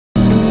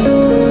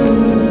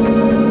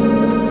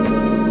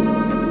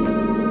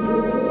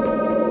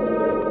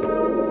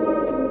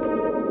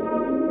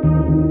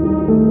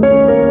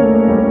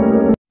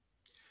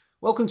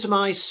Welcome to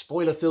my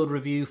spoiler-filled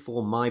review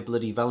for My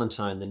Bloody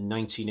Valentine, the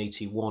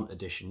 1981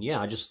 edition. Yeah,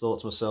 I just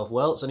thought to myself,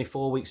 well, it's only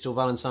 4 weeks till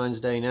Valentine's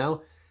Day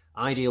now.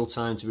 Ideal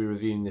time to be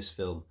reviewing this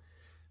film.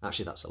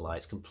 Actually, that's a lie.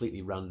 It's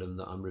completely random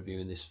that I'm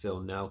reviewing this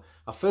film now.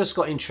 I first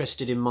got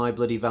interested in My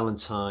Bloody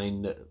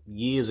Valentine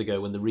years ago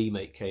when the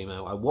remake came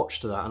out. I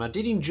watched that and I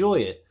did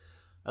enjoy it,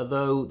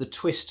 although the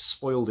twist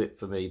spoiled it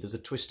for me. There's a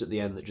twist at the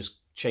end that just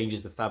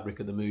changes the fabric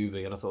of the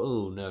movie, and I thought,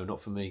 oh no,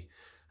 not for me.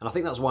 And I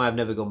think that's why I've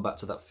never gone back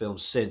to that film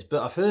since.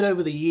 But I've heard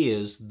over the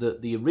years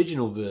that the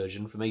original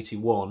version from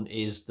 '81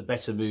 is the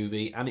better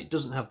movie, and it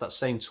doesn't have that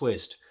same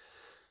twist.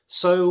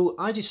 So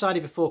I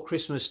decided before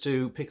Christmas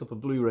to pick up a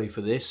Blu-ray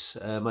for this.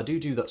 I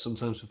do that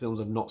sometimes for films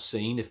I've not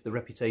seen, if the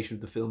reputation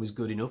of the film is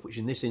good enough, which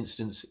in this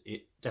instance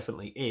it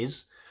definitely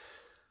is.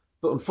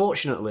 But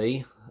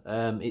unfortunately,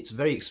 it's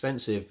very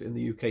expensive in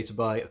the UK to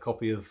buy a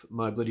copy of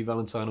My Bloody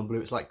Valentine on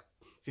Blu-ray. It's like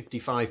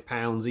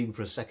 £55 even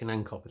for a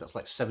second-hand copy. That's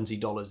like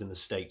 $70 in the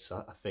States,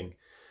 I think.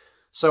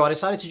 So I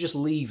decided to just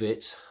leave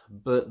it,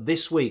 but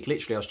this week,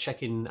 literally, I was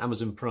checking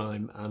Amazon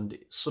Prime and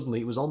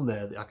suddenly it was on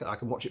there. I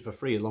can watch it for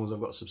free as long as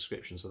I've got a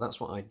subscription, so that's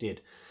what I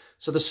did.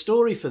 So the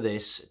story for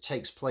this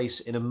takes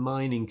place in a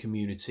mining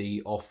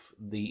community off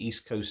the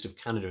east coast of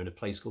Canada in a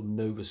place called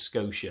Nova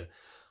Scotia.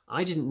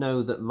 I didn't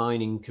know that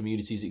mining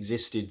communities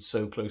existed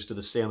so close to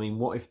the sea. I mean,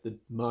 what if the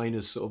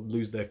miners sort of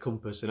lose their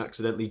compass and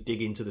accidentally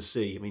dig into the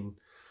sea? I mean,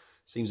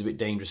 seems a bit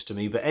dangerous to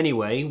me. But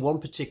anyway, one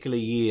particular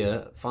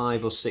year,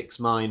 5 or 6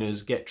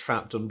 miners get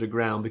trapped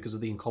underground because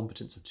of the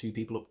incompetence of 2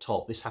 people up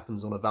top. This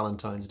happens on a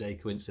Valentine's Day,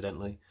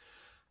 coincidentally.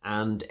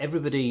 And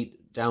everybody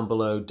down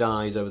below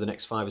dies over the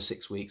next 5 or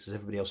 6 weeks as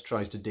everybody else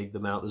tries to dig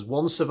them out. There's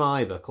one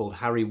survivor called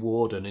Harry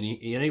Warden, and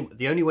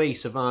the only way he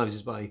survives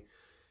is by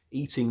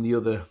eating the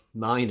other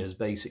miners,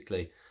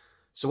 basically.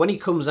 So when he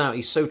comes out,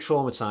 he's so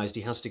traumatized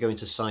he has to go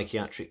into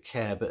psychiatric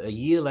care. But a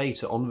year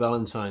later, on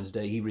Valentine's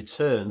Day, he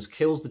returns,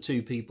 kills the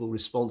 2 people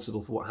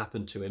responsible for what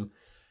happened to him,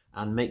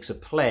 and makes a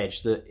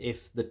pledge that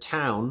if the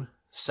town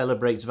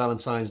celebrates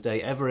Valentine's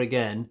Day ever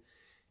again,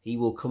 he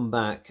will come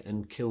back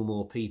and kill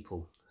more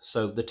people.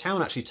 So the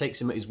town actually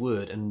takes him at his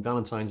word, and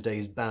Valentine's Day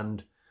is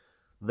banned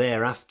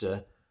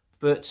thereafter.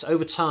 But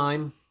over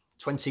time,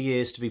 20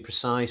 years to be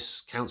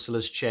precise,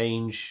 councillors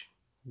change,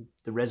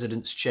 the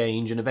residents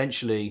change, and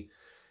eventually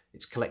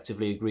it's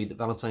collectively agreed that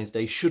Valentine's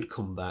Day should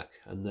come back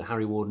and that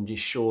Harry Warden is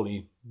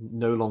surely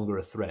no longer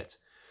a threat.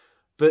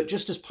 But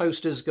just as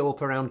posters go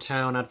up around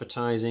town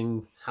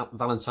advertising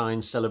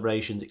Valentine's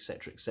celebrations,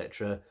 etc.,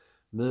 etc.,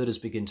 murders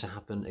begin to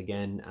happen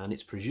again, and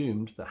it's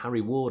presumed that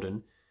Harry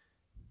Warden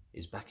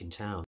is back in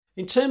town.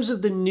 In terms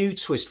of the new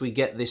twist we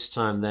get this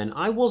time then,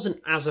 I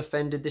wasn't as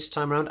offended this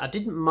time around. I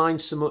didn't mind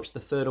so much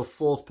the 3rd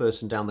or 4th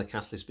person down the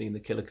cast list being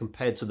the killer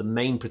compared to the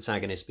main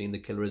protagonist being the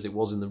killer as it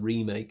was in the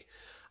remake.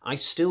 I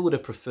still would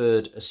have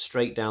preferred a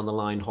straight down the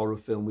line horror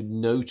film with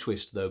no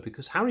twist though,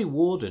 because Harry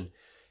Warden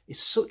is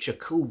such a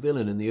cool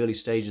villain in the early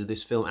stages of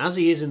this film, as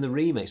he is in the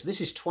remake. So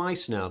this is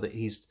twice now that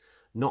he's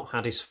not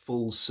had his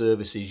full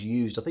services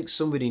used. I think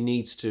somebody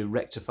needs to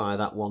rectify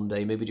that one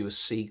day, maybe do a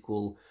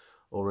sequel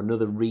or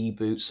another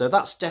reboot. So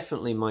that's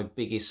definitely my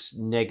biggest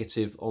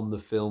negative on the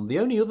film. The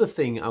only other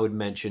thing I would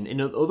mention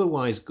in an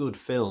otherwise good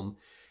film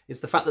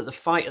is the fact that the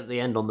fight at the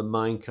end on the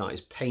minecart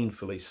is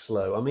painfully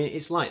slow. I mean,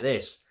 it's like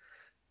this.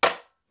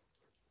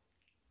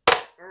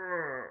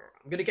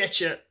 I'm gonna get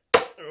you.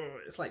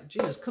 It's like,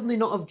 Jesus, couldn't they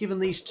not have given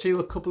these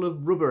 2 a couple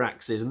of rubber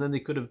axes and then they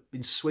could have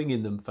been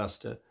swinging them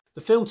faster?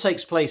 The film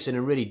takes place in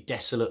a really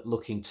desolate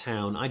looking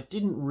town. I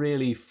didn't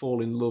really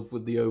fall in love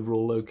with the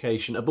overall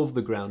location, above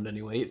the ground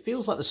anyway. It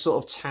feels like the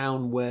sort of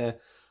town where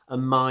a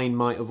mine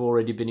might have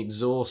already been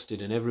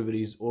exhausted and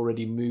everybody's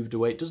already moved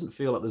away. It doesn't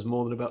feel like there's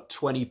more than about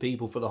 20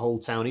 people for the whole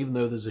town, even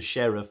though there's a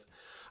sheriff.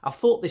 I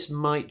thought this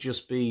might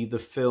just be the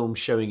film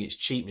showing its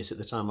cheapness at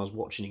the time I was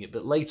watching it,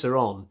 but later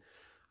on,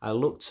 I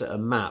looked at a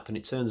map and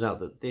it turns out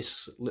that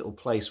this little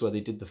place where they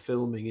did the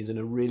filming is in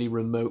a really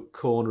remote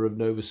corner of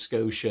Nova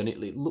Scotia, and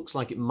it looks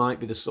like it might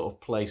be the sort of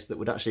place that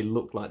would actually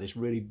look like this,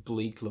 really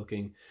bleak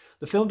looking.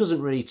 The film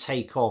doesn't really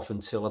take off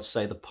until, I'd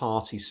say, the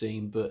party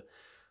scene, but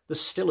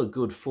there's still a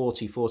good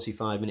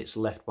 40-45 minutes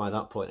left by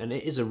that point, and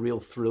it is a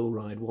real thrill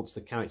ride once the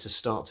characters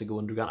start to go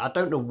underground. I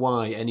don't know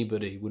why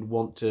anybody would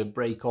want to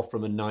break off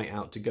from a night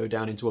out to go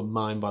down into a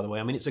mine, by the way.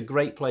 I mean, it's a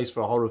great place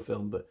for a horror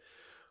film, but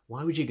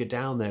why would you go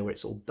down there where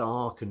it's all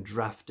dark and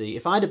drafty?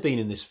 If I'd have been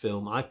in this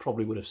film, I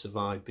probably would have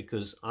survived,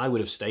 because I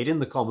would have stayed in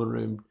the common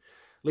room,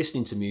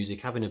 listening to music,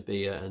 having a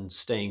beer and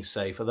staying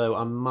safe. Although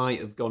I might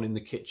have gone in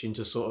the kitchen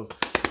to sort of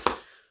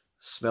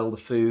smell the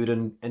food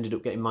and ended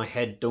up getting my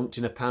head dunked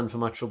in a pan for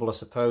my trouble, I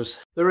suppose.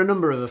 There are a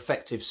number of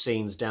effective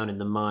scenes down in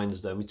the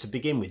mines though. I mean, to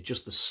begin with,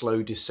 just the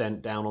slow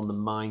descent down on the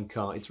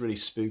minecart, it's really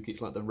spooky. It's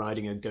like they're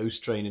riding a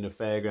ghost train in a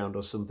fairground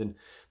or something.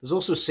 There's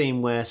also a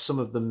scene where some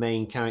of the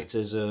main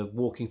characters are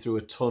walking through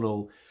a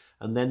tunnel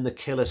and then the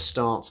killer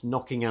starts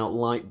knocking out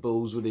light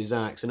bulbs with his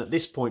axe. And at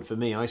this point for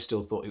me, I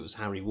still thought it was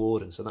Harry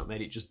Warden, so that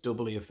made it just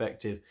doubly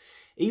effective.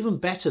 Even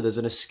better, there's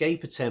an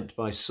escape attempt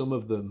by some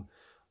of them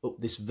up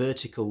this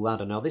vertical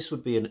ladder. Now, this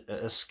would be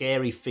a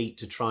scary feat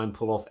to try and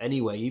pull off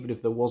anyway, even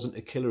if there wasn't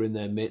a killer in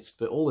their midst.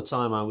 But all the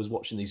time I was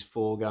watching these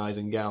four guys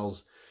and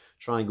gals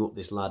try and go up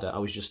this ladder, I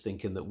was just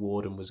thinking that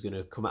Warden was going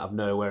to come out of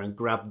nowhere and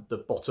grab the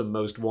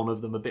bottommost one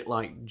of them, a bit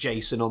like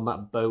Jason on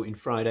that boat in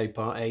Friday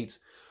Part 8.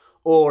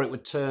 Or it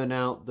would turn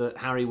out that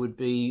Harry would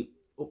be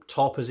up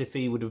top, as if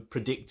he would have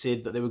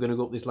predicted that they were going to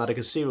go up this ladder,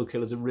 because serial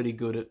killers are really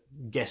good at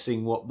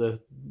guessing what the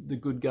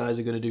good guys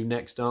are going to do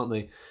next, aren't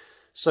they?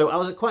 So I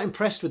was quite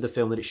impressed with the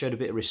film that it showed a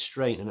bit of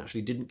restraint and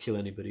actually didn't kill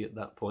anybody at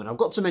that point. I've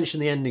got to mention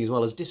the ending as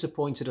well. As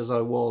disappointed as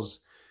I was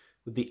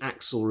with the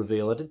Axel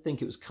reveal, I did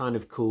think it was kind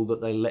of cool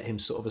that they let him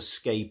sort of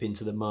escape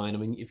into the mine. I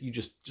mean, if you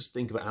just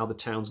think about how the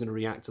town's going to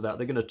react to that,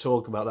 they're going to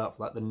talk about that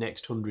for like the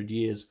next 100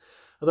 years.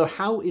 Although,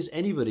 how is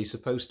anybody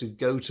supposed to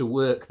go to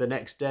work the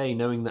next day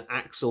knowing that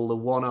Axel, the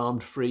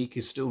one-armed freak,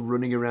 is still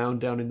running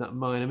around down in that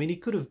mine? I mean, he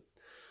could have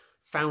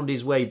found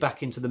his way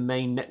back into the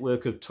main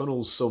network of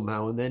tunnels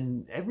somehow, and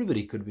then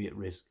everybody could be at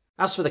risk.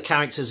 As for the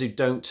characters who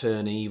don't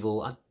turn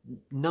evil, I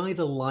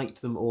neither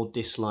liked them or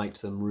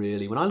disliked them,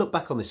 really. When I look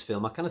back on this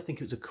film, I kind of think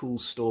it was a cool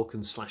stalk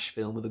and slash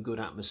film with a good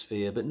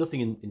atmosphere, but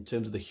nothing in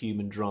terms of the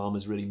human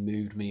dramas really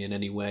moved me in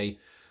any way.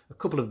 A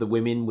couple of the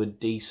women were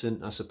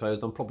decent, I suppose.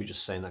 I'm probably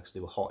just saying that because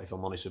they were hot, if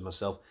I'm honest with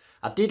myself.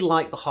 I did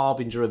like the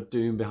Harbinger of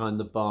Doom behind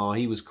the bar.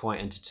 He was quite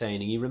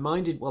entertaining. He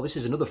reminded, well, this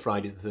is another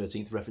Friday the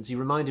 13th reference. He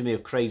reminded me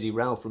of Crazy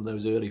Ralph from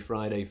those early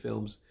Friday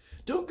films.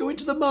 Don't go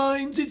into the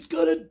mines, it's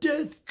got a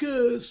death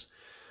curse.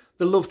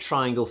 The love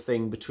triangle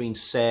thing between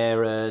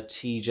Sarah,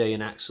 TJ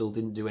and Axel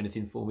didn't do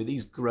anything for me.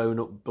 These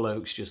grown-up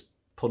blokes just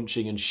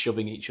punching and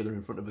shoving each other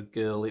in front of a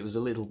girl. It was a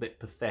little bit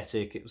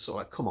pathetic. It was sort of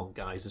like, come on,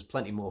 guys, there's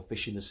plenty more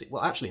fish in the sea.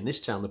 Well, actually, in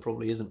this town, there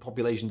probably isn't.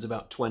 Population's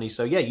about 20,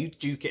 so yeah, you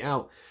duke it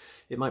out.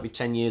 It might be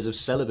 10 years of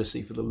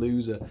celibacy for the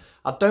loser.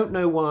 I don't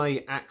know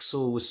why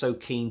Axel was so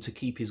keen to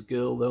keep his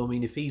girl, though. I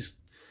mean, if he's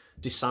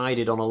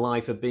decided on a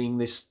life of being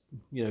this,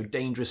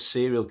 dangerous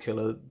serial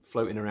killer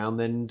floating around,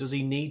 then does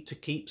he need to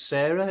keep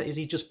Sarah? Is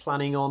he just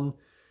planning on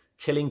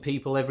killing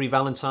people every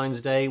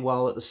Valentine's Day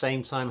while at the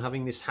same time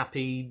having this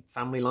happy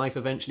family life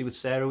eventually with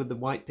Sarah with the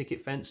white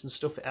picket fence and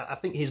stuff? I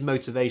think his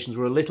motivations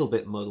were a little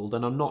bit muddled,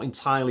 and I'm not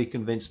entirely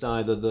convinced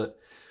either that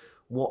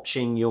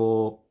watching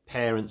your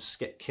parents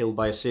get killed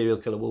by a serial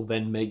killer will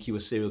then make you a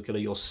serial killer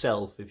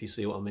yourself, if you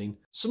see what I mean.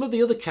 Some of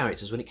the other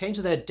characters, when it came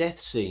to their death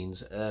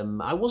scenes,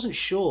 I wasn't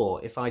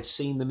sure if I'd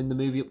seen them in the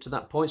movie up to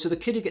that point. So the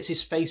kid who gets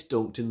his face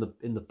dunked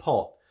in the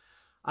pot,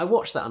 I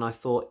watched that and I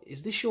thought,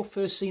 is this your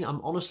first scene?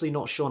 I'm honestly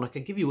not sure, and I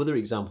could give you other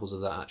examples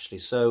of that, actually.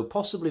 So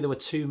possibly there were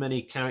too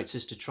many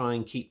characters to try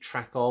and keep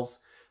track of.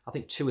 I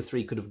think 2 or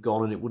 3 could have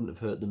gone and it wouldn't have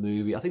hurt the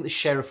movie. I think the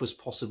sheriff was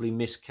possibly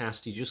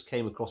miscast. He just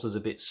came across as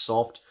a bit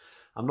soft.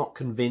 I'm not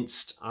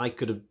convinced I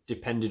could have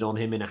depended on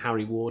him in a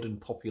Harry Warden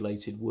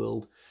populated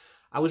world.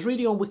 I was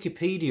reading on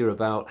Wikipedia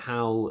about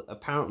how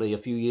apparently a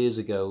few years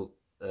ago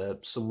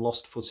some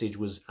lost footage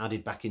was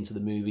added back into the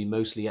movie,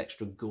 mostly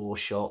extra gore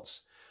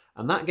shots.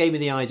 And that gave me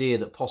the idea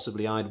that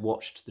possibly I'd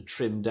watched the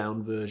trimmed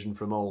down version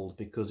from old,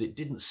 because it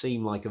didn't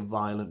seem like a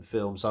violent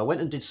film. So I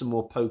went and did some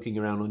more poking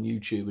around on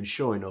YouTube, and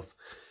sure enough,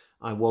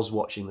 I was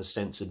watching the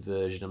censored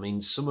version. I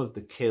mean, some of the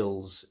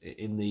kills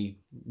in the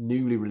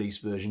newly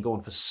released version go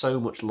on for so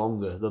much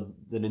longer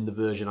than in the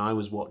version I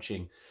was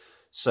watching.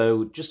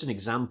 So just an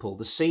example,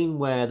 the scene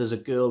where there's a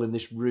girl in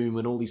this room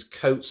and all these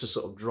coats are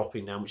sort of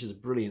dropping down, which is a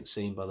brilliant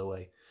scene, by the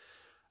way.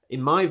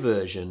 In my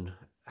version,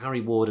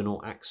 Harry Warden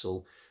or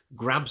Axel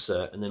grabs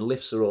her and then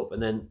lifts her up,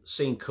 and then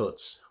scene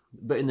cuts.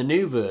 But in the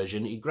new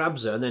version, he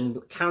grabs her and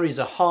then carries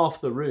her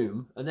half the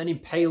room and then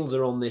impales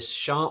her on this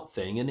sharp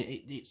thing, and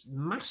it's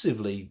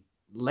massively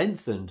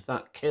lengthened,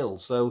 that kill.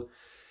 So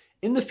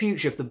in the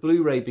future, if the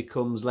Blu-ray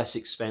becomes less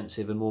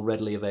expensive and more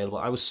readily available,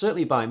 I would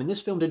certainly buy it. I mean, this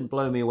film didn't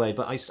blow me away,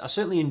 but I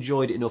certainly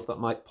enjoyed it enough that I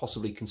might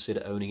possibly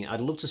consider owning it. I'd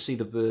love to see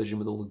the version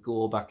with all the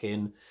gore back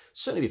in.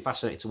 Certainly be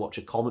fascinated to watch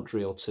a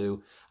commentary or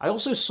two. I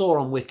also saw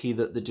on Wiki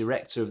that the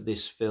director of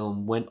this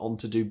film went on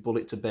to do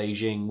Bullet to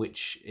Beijing,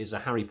 which is a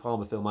Harry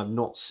Palmer film I've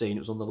not seen.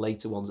 It was on the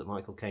later ones that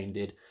Michael Caine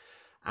did.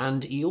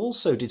 And he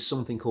also did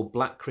something called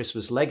Black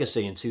Christmas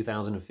Legacy in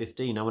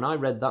 2015. Now, when I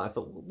read that, I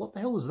thought, what the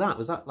hell was that?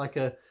 Was that like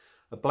a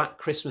Black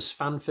Christmas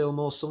fan film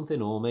or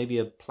something? Or maybe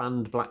a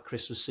planned Black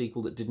Christmas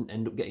sequel that didn't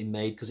end up getting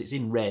made? Because it's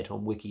in red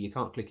on Wiki. You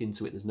can't click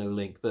into it. There's no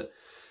link. But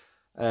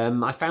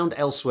I found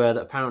elsewhere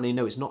that apparently,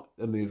 no, it's not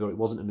a movie, or it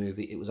wasn't a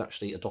movie. It was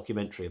actually a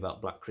documentary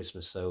about Black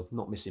Christmas. So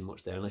not missing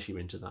much there, unless you're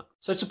into that.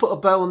 So to put a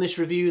bow on this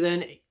review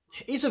then,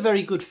 it's a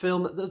very good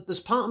film. There's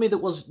part of me that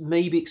was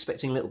maybe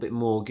expecting a little bit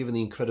more, given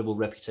the incredible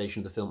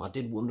reputation of the film. I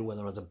did wonder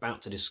whether I was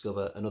about to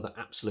discover another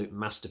absolute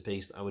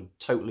masterpiece that I would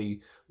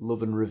totally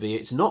love and revere.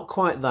 It's not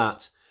quite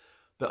that,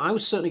 but I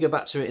would certainly go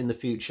back to it in the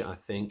future, I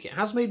think. It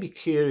has made me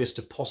curious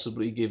to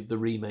possibly give the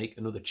remake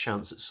another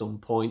chance at some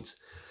point.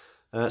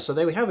 So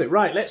there we have it.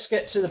 Right, let's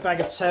get to the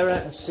Bag of Terror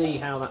and see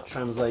how that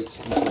translates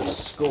into a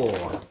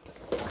score.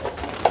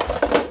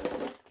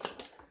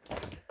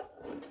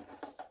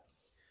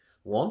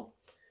 1,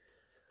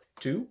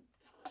 2,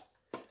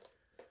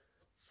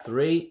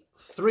 3,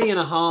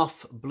 3.5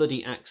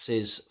 bloody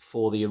axes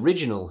for the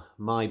original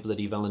My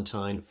Bloody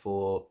Valentine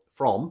from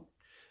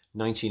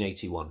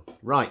 1981.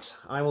 Right,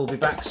 I will be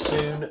back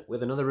soon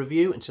with another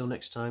review. Until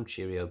next time,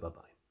 cheerio,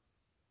 bye-bye.